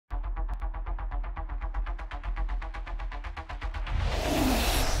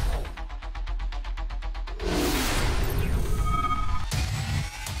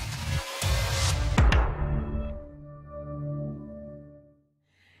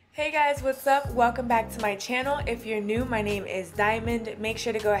Hey guys, what's up? Welcome back to my channel. If you're new, my name is Diamond. Make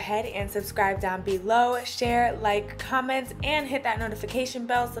sure to go ahead and subscribe down below, share, like, comment, and hit that notification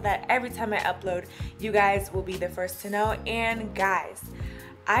bell so that every time I upload, you guys will be the first to know. And guys,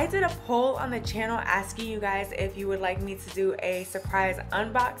 I did a poll on the channel asking you guys if you would like me to do a surprise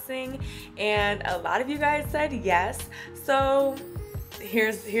unboxing, and a lot of you guys said yes. So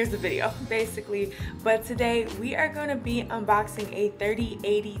here's the video basically. But today we are going to be unboxing a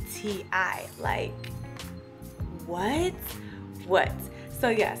 3080 Ti. Like, what? So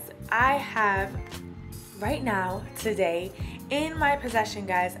yes, I have right now today in my possession,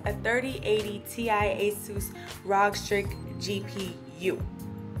 guys, a 3080 Ti Asus Rog Strix GPU.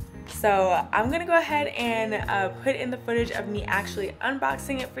 So I'm gonna go ahead and put in the footage of me actually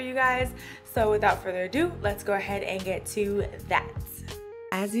unboxing it for you guys. So without further ado, let's go ahead and get to that.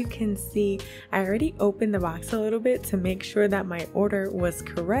 As you can see, I already opened the box a little bit to make sure that my order was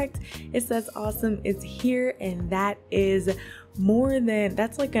correct. It says awesome is here, and that is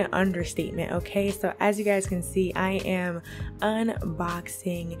that's like an understatement, okay? So as you guys can see, I am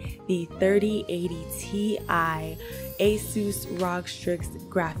unboxing the 3080 Ti Asus Rog Strix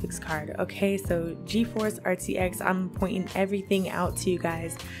graphics card, okay? So GeForce RTX, I'm pointing everything out to you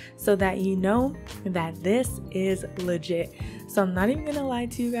guys so that you know that this is legit. So I'm not even gonna lie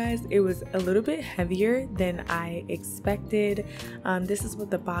to you guys, it was a little bit heavier than I expected. This is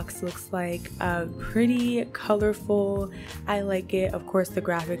what the box looks like. Pretty colorful. I like it. Of course, the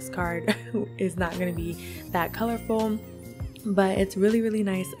graphics card is not gonna be that colorful, but it's really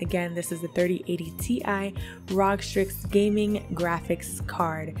nice. Again, this is the 3080 Ti Rog Strix gaming graphics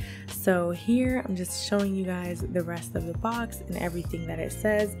card. So here I'm just showing you guys the rest of the box and everything that it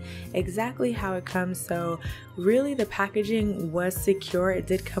says, exactly how it comes. So really the packaging was secure. It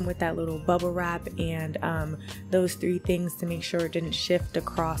did come with that little bubble wrap and those three things to make sure it didn't shift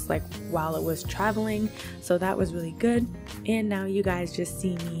across like while it was traveling. So that was really good. And now you guys just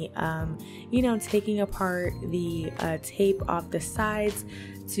see me you know, taking apart the tape off the sides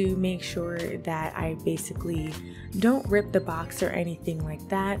to make sure that I basically don't rip the box or anything like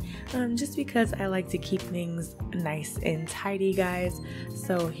that, just because I like to keep things nice and tidy, guys.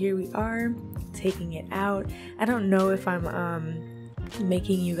 So here we are taking it out. I don't know if I'm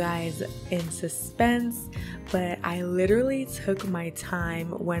making you guys in suspense, but I literally took my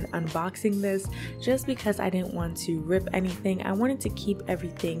time when unboxing this just because I didn't want to rip anything. I wanted to keep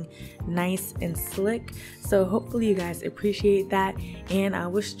everything nice and slick, so hopefully you guys appreciate that. And I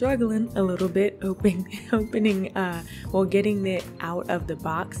was struggling a little bit getting it out of the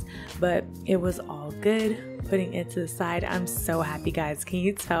box, but it was all good. Putting it to the side, I'm so happy, guys. Can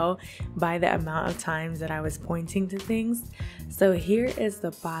you tell by the amount of times that I was pointing to things? So here is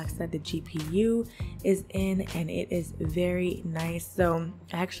the box that the GPU is in, and it is very nice. So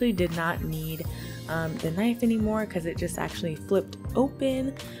I actually did not need the knife anymore because it just actually flipped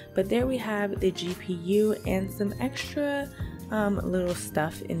open. But there we have the GPU and some extra little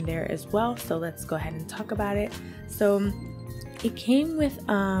stuff in there as well. So let's go ahead and talk about it. So it came with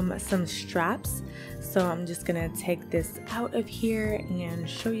some straps. So I'm just gonna take this out of here and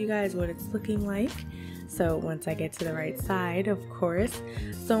show you guys what it's looking like. So once I get to the right side, of course.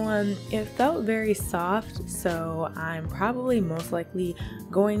 So it felt very soft, so I'm probably most likely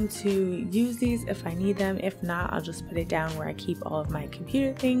going to use these if I need them. If not, I'll just put it down where I keep all of my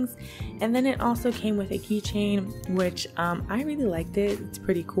computer things. And then it also came with a keychain, which I really liked it. It's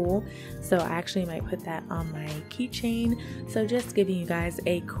pretty cool. So I actually might put that on my keychain. So just giving you guys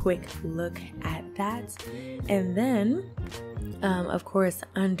a quick look at that. And then of course,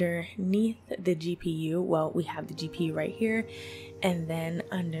 underneath the GPU, well, we have the GPU right here, and then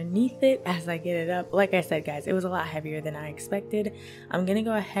underneath it, as I get it up, like I said, guys, it was a lot heavier than I expected. I'm gonna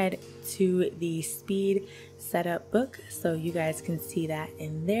go ahead to the speed setup book so you guys can see that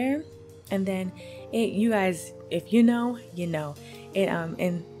in there. And then you guys, if you know, you know.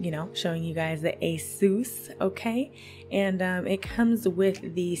 And you know, showing you guys the Asus, okay? And it comes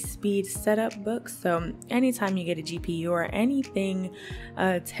with the speed setup book. So anytime you get a GPU or anything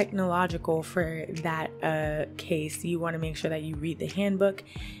technological for that case, you want to make sure that you read the handbook.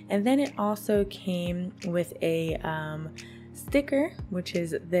 And then it also came with a sticker, which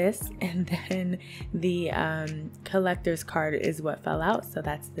is this, and then the collector's card is what fell out, so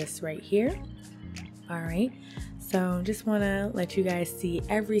that's this right here. All right, so just want to let you guys see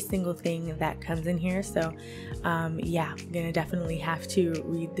every single thing that comes in here. So yeah, I'm gonna definitely have to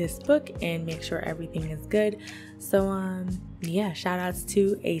read this book and make sure everything is good. So yeah, shout outs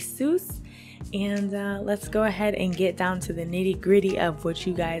to Asus. and let's go ahead and get down to the nitty-gritty of what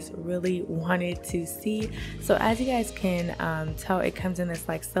you guys really wanted to see. So as you guys can tell, it comes in this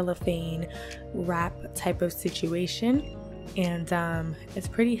like cellophane wrap type of situation, and it's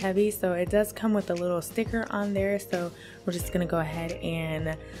pretty heavy, so it does come with a little sticker on there. So we're just gonna go ahead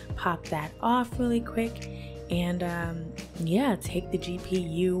and pop that off really quick, and yeah, take the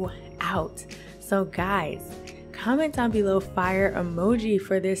GPU out. So guys, comment down below fire emoji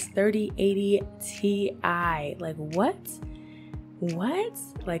for this 3080 Ti. Like what?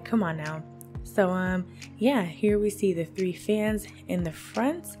 Like come on now. So yeah, here we see the 3 fans in the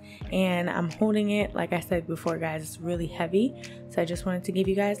front, and I'm holding it, like I said before guys, it's really heavy, so I just wanted to give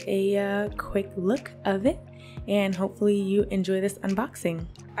you guys a quick look of it, and hopefully you enjoy this unboxing.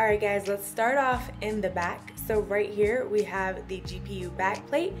 Alright guys, let's start off in the back. So right here we have the GPU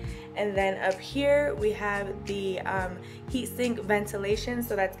backplate, and then up here we have the heatsink ventilation.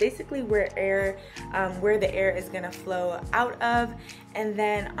 So that's basically where the air is gonna flow out of. And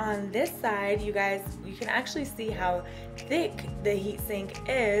then on this side, you guys, you can actually see how thick the heatsink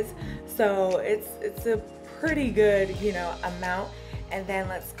is. So it's a pretty good, you know, amount. And then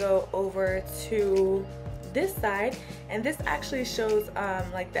let's go over to this side, and this actually shows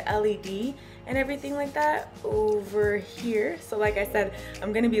like the LED and everything like that over here. So like I said,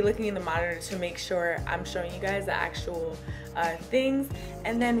 I'm gonna be looking in the monitor to make sure I'm showing you guys the actual things.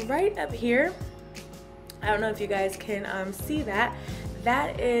 And then right up here, I don't know if you guys can see that.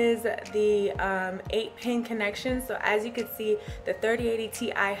 That is the 8-pin connection. So as you can see, the 3080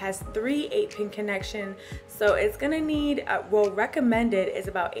 Ti has 3 8-pin connections. So it's gonna need, well, recommended is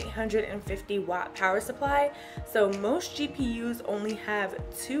about 850 watt power supply. So most GPUs only have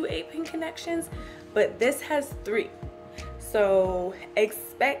 2 8-pin connections, but this has 3. So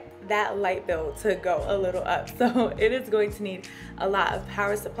expect that light bill to go a little up. So it is going to need a lot of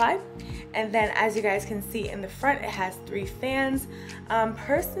power supply. And then as you guys can see in the front, it has 3 fans.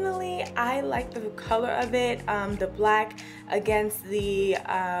 Personally, I like the color of it, the black against the,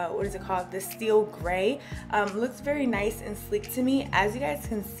 what is it called? The steel gray. Looks very nice and sleek to me. As you guys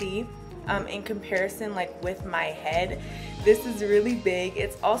can see, in comparison, like with my head, this is really big.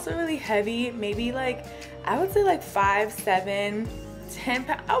 It's also really heavy, maybe like, I would say like 5, 7, 10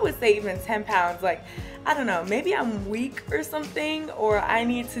 pounds. I would say even 10 pounds. Like, I don't know, maybe I'm weak or something, or I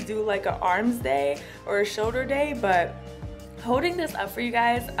need to do like an arms day or a shoulder day, but holding this up for you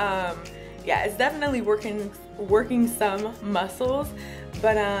guys, yeah, it's definitely working some muscles.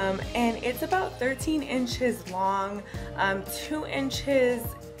 But and it's about 13 inches long, 2 inches,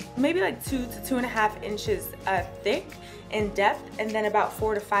 maybe like 2 to 2.5 inches thick in depth, and then about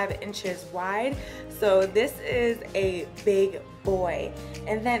 4 to 5 inches wide. So this is a big boy.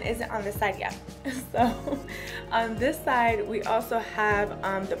 And then is it on this side? Yeah. So on this side we also have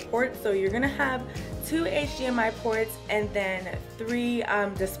the ports. So you're gonna have 2 HDMI ports and then 3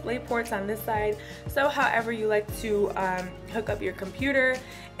 display ports on this side. So however you like to hook up your computer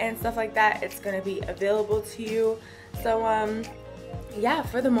and stuff like that, it's gonna be available to you. So yeah,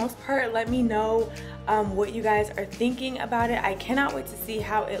 for the most part, let me know what you guys are thinking about it. I cannot wait to see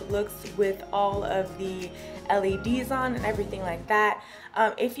how it looks with all of the LEDs on and everything like that.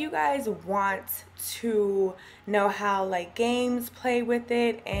 If you guys want to know how like games play with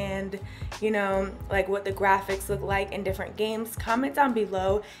it, and you know, like what the graphics look like in different games, comment down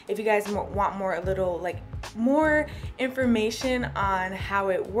below if you guys want more, a little like more information on how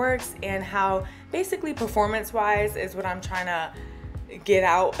it works and how basically performance wise is what I'm trying to get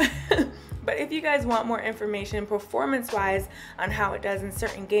out. But if you guys want more information performance wise on how it does in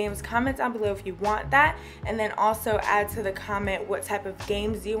certain games, comment down below if you want that, and then also add to the comment what type of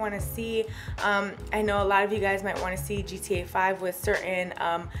games you want to see. I know a lot of you guys might want to see GTA 5 with certain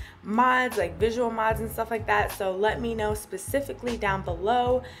mods, like visual mods and stuff like that, so let me know specifically down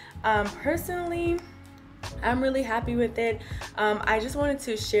below. Personally, I'm really happy with it. I just wanted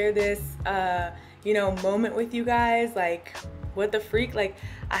to share this you know, moment with you guys. Like, what the freak, like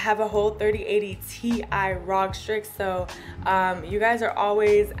I have a whole 3080 Ti Rog Strix. So you guys are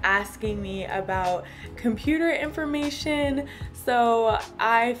always asking me about computer information, so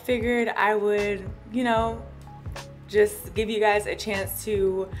I figured I would, you know, just give you guys a chance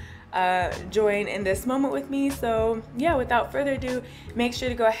to join in this moment with me. So yeah, without further ado, make sure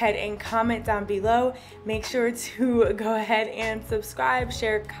to go ahead and comment down below. Make sure to go ahead and subscribe,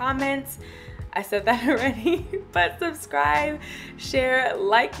 share, comment. I said that already, but subscribe, share,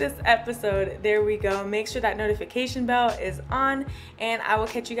 like this episode. There we go. Make sure that notification bell is on, and I will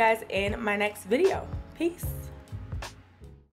catch you guys in my next video. Peace.